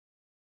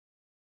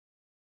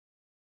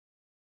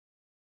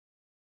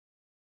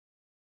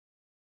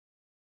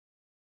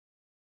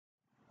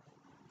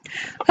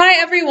Hi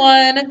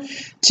everyone!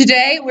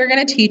 Today we're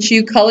going to teach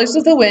you Colors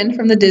of the Wind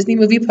from the Disney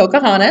movie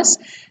Pocahontas.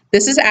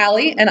 This is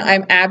Allie and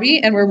I'm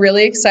Abby and we're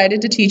really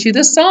excited to teach you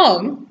this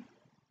song.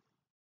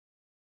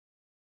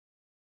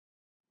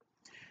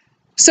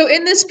 So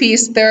in this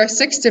piece there are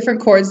 6 different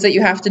chords that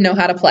you have to know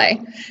how to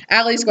play.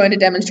 Allie's going to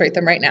demonstrate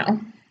them right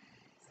now.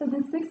 So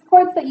the 6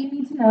 chords that you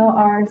need to know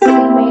are C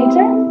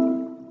major,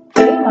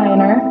 A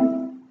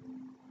minor,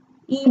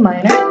 E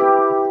minor,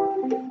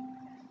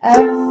 F,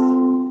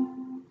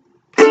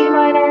 G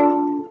minor,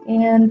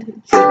 and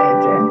G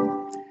major.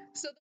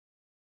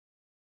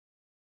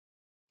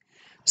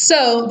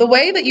 So the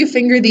way that you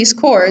finger these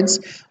chords,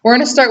 we're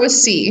going to start with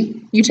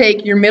C. You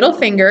take your middle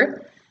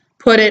finger,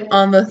 put it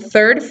on the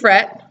 3rd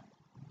fret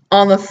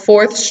on the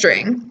 4th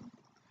string,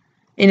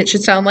 and it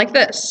should sound like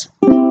this.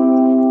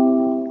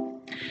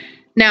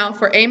 Now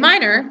for A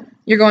minor,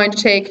 you're going to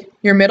take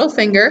your middle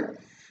finger,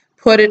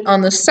 put it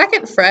on the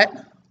 2nd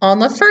fret on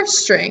the 1st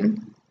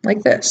string,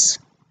 like this.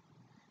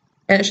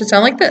 And it should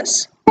sound like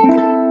this.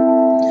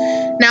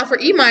 Now for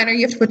E minor,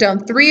 you have to put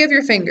down 3 of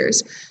your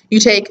fingers. You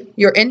take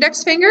your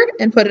index finger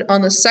and put it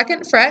on the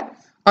 2nd fret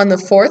on the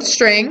 4th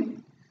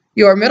string,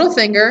 your middle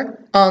finger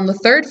on the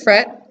 3rd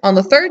fret on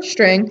the 3rd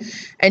string,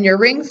 and your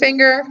ring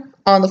finger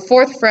on the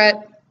 4th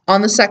fret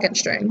on the 2nd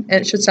string.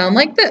 And it should sound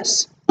like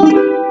this.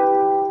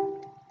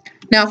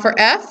 Now for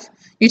F,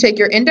 you take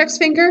your index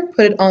finger,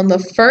 put it on the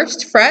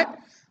 1st fret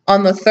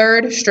on the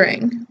 3rd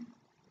string.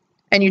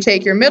 And you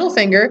take your middle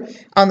finger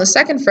on the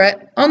 2nd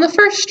fret on the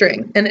 1st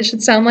string, and it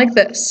should sound like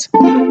this.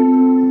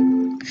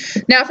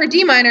 Now for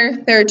D minor,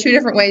 there are 2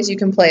 different ways you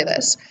can play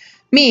this.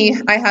 Me,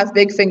 I have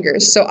big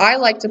fingers, so I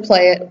like to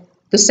play it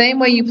the same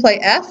way you play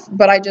F,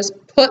 but I just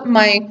put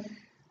my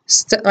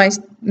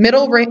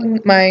middle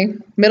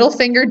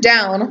finger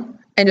down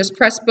and just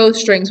press both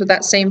strings with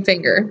that same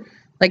finger,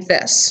 like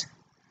this.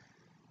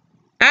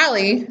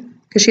 Allie,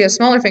 because she has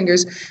smaller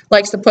fingers,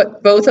 likes to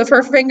put both of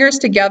her fingers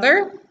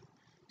together.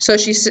 So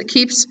she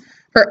keeps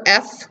her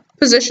F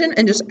position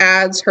and just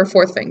adds her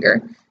 4th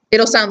finger.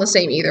 It'll sound the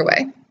same either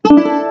way.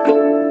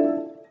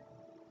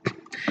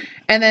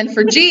 And then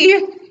for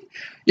G,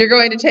 you're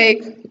going to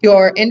take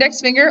your index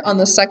finger on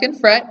the 2nd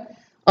fret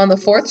on the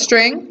 4th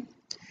string,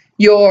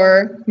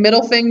 your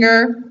middle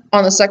finger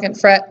on the 2nd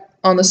fret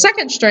on the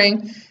 2nd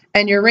string,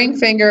 and your ring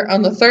finger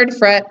on the 3rd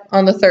fret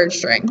on the 3rd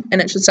string.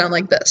 And it should sound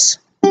like this.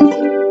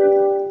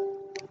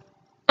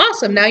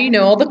 Awesome, now you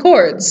know all the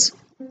chords.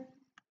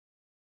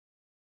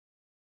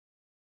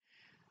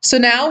 So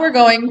now we're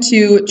going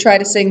to try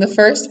to sing the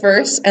first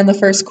verse and the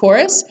first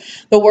chorus.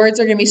 The words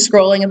are going to be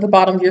scrolling at the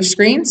bottom of your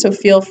screen, so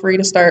feel free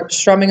to start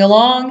strumming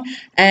along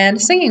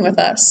and singing with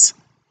us.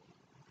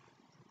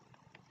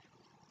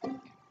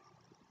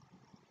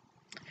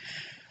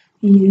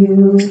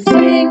 You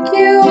think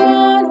you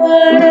own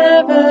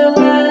whatever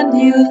land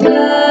you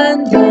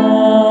land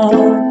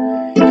on.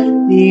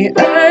 The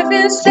earth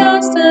is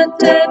just a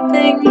dead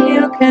thing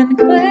you can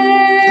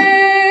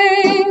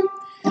claim.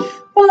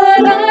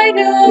 But I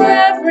know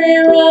every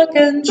rock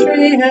and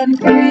tree and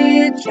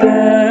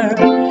creature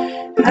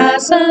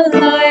has a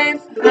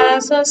life,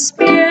 has a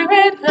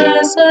spirit,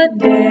 has a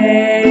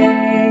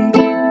name.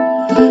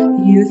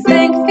 You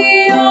think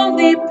the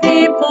only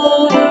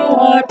people who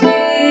are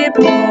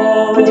people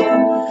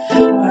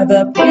are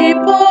the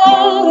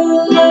people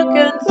who look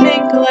and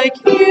think like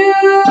you.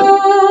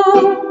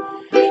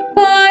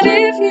 But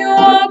if you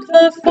walk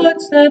the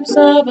footsteps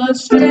of a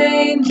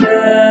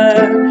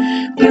stranger,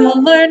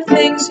 you'll learn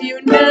things you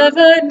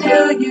never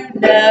knew,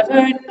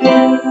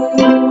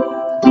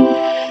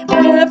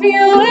 Have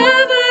you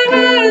ever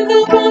heard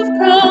the wolf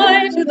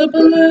cry to the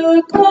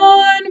blue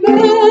corn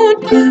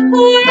moon,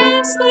 or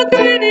ask the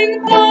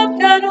grinning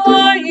pumpkin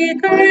why he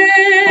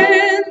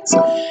grins?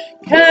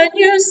 Can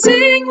you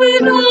sing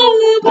with all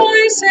the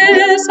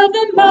voices of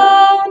the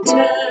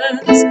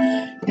mountains?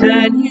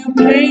 Can you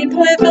paint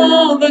with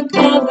all the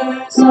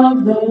colors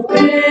of the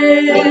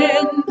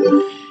wind?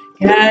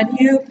 Can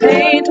you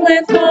paint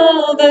with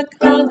all the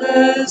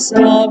colors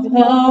of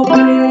the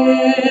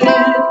wind?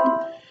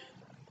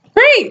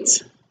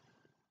 Great!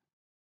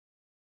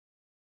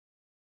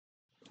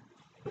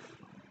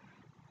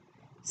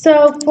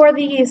 So for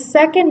the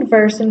second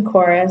verse and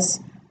chorus,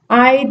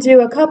 I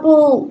do a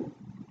couple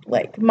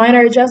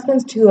minor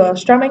adjustments to a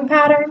strumming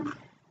pattern,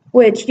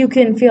 which you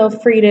can feel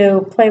free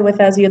to play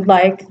with as you'd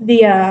like.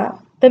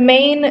 The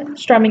main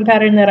strumming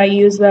pattern that I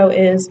use though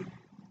is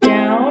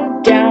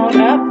down, down,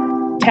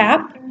 up,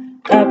 tap,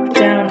 up,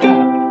 down,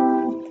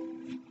 up.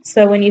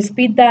 So when you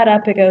speed that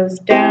up, it goes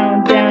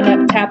down, down,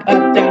 up, tap,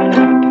 up, down,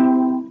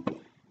 up.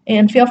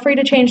 And feel free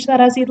to change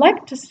that as you'd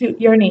like to suit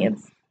your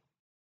needs.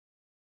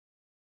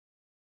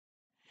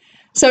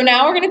 So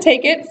now we're going to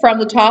take it from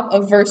the top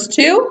of verse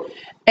 2,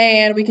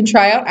 and we can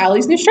try out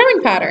Allie's new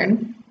strumming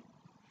pattern.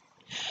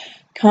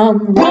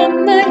 Come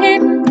run the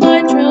hidden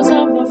pine trails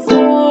of the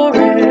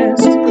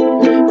forest.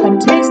 Come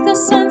taste the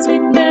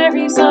sun-sweet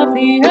berries of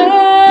the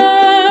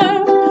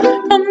earth.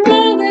 Come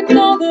roll in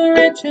all the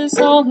riches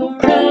all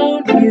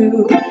around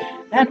you.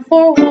 and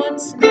for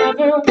once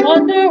never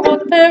wonder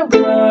what they're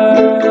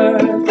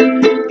worth.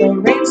 The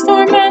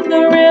rainstorm and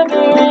the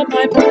river are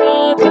my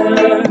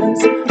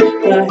brothers,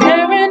 the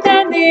heron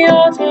and the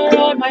otter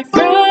are my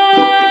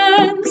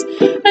friends,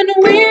 and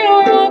we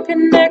are all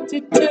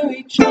connected to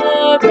each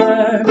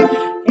other,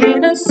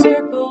 in a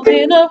circle,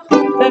 in a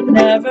hoop that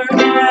never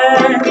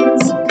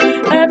ends.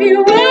 Have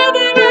you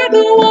ever heard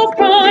the wolf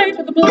cry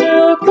to the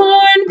blue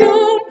corn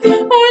moon,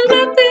 or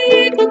let the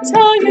eagle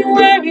tell you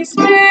where he's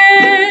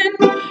been?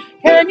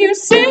 Can you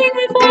sing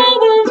with all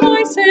the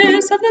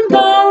voices of the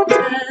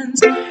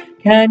mountains?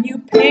 Can you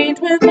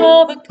paint with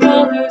all the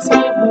colors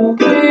of the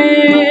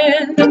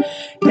wind?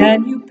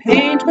 Can you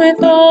paint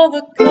with all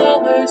the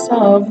colors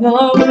of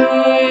the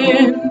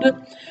wind?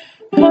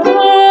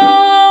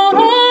 How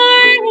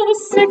high will the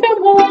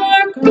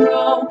sycamore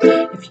grow?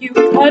 If you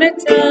cut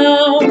it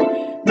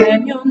down,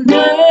 then you'll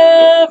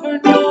never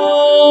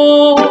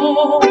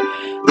know.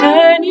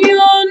 And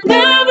you'll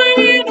never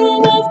hear the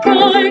wolf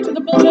cry to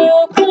the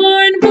blue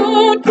corn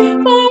moon,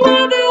 for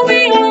whether we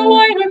are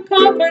white or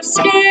copper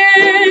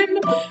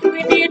skinned,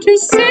 we need to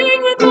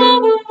sing with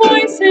all the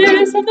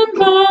voices of the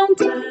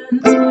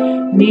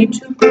mountains, need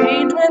to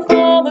paint with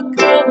all the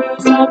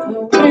colors of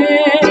the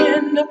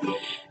wind.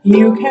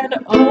 You can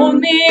own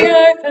the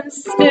earth and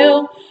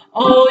still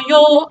all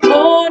you'll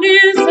own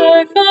is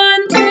earth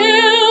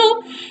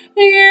until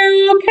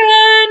you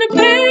can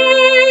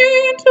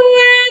paint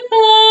with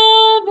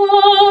all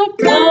the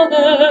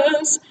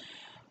colors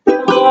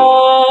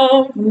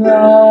of the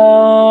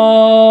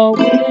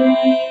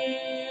wind.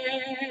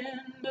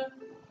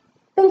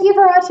 Thank you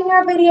for watching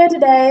our video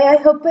today. I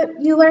hope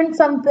that you learned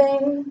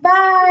something.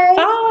 Bye!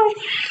 Bye!